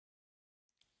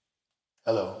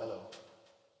Hello. Hello.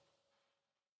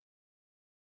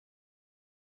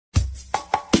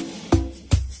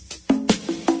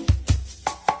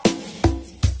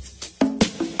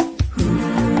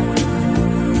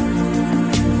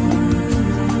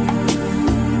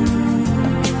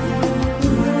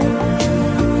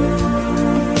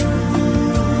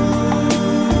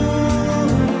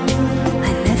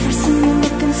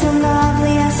 So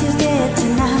lovely as you did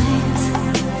tonight.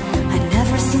 I'd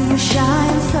never seen you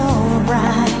shine so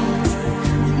bright.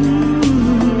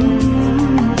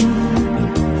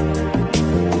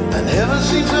 I never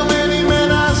seen so many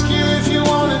men ask you if you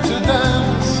wanted to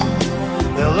dance.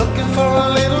 They're looking for a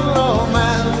little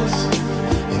romance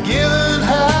and given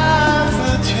half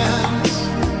a chance.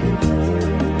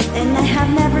 And I have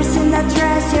never seen that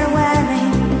dress you're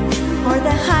wearing, or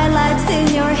the highlights in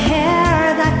your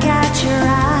hair that catch your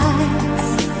eyes.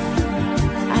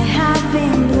 I have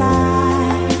been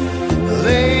blind. The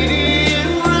lady in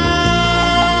red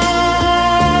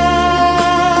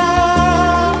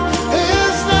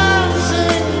is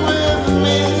dancing with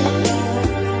me,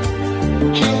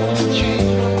 cheek to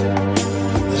cheek.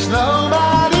 There's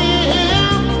nobody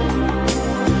here,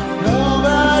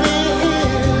 nobody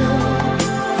here.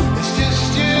 It's just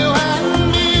you and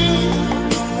me.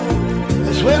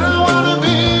 It's where I wanna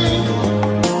be.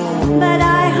 But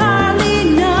I hardly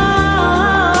know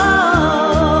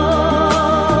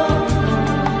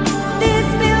this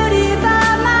beauty by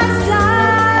my side.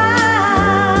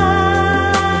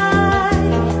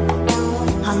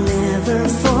 I'll never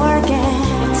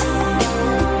forget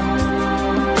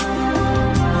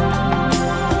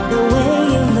the way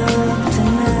you look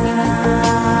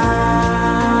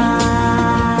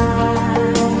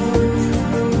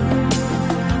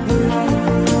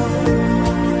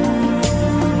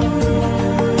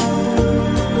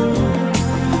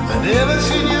Never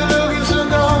seen you looking so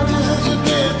gorgeous as you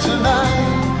did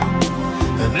tonight.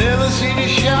 I've never seen you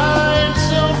shine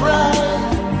so bright.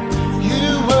 You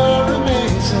were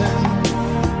amazing.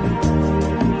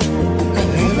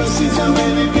 I've never seen so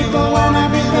many people wanna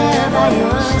be there by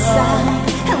your side.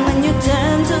 And when you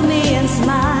turned to me and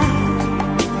smiled,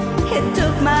 it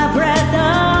took my breath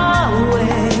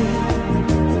away.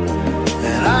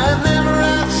 And I have never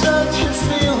had such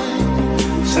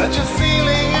a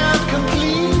feeling of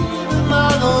complete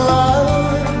amount of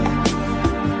love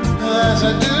as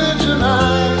I do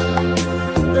tonight.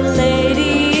 The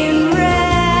lady in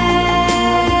red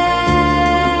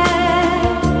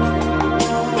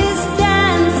is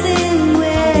dancing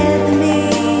with me,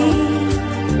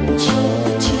 cheek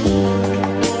to cheek.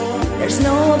 There's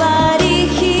nobody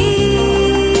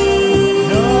here,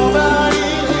 Nobody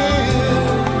here.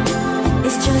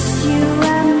 it's just you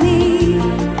and me.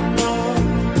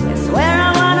 It's where I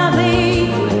wanna be.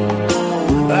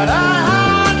 But I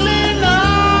hardly know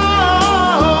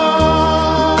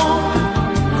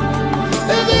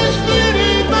if there's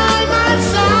beauty by my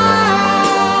side.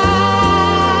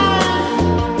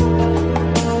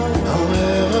 I'll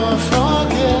never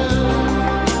forget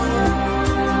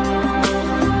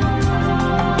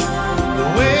the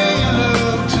way you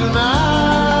look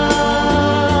tonight.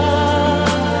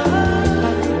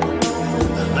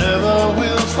 I never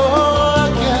will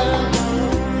forget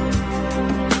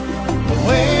the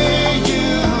way you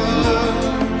look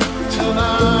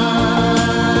tonight.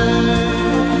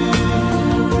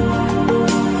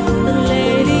 The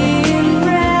lady in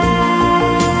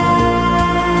red,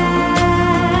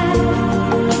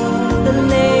 the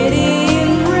lady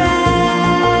in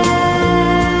red,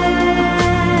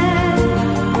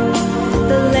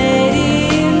 the lady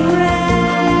in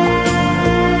red,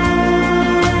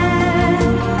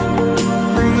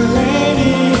 my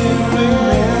lady in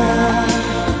red.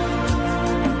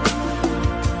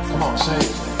 Come on, say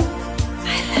it. I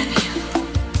love you.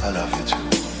 I love you too.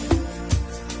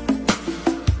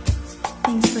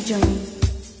 Thanks for joining.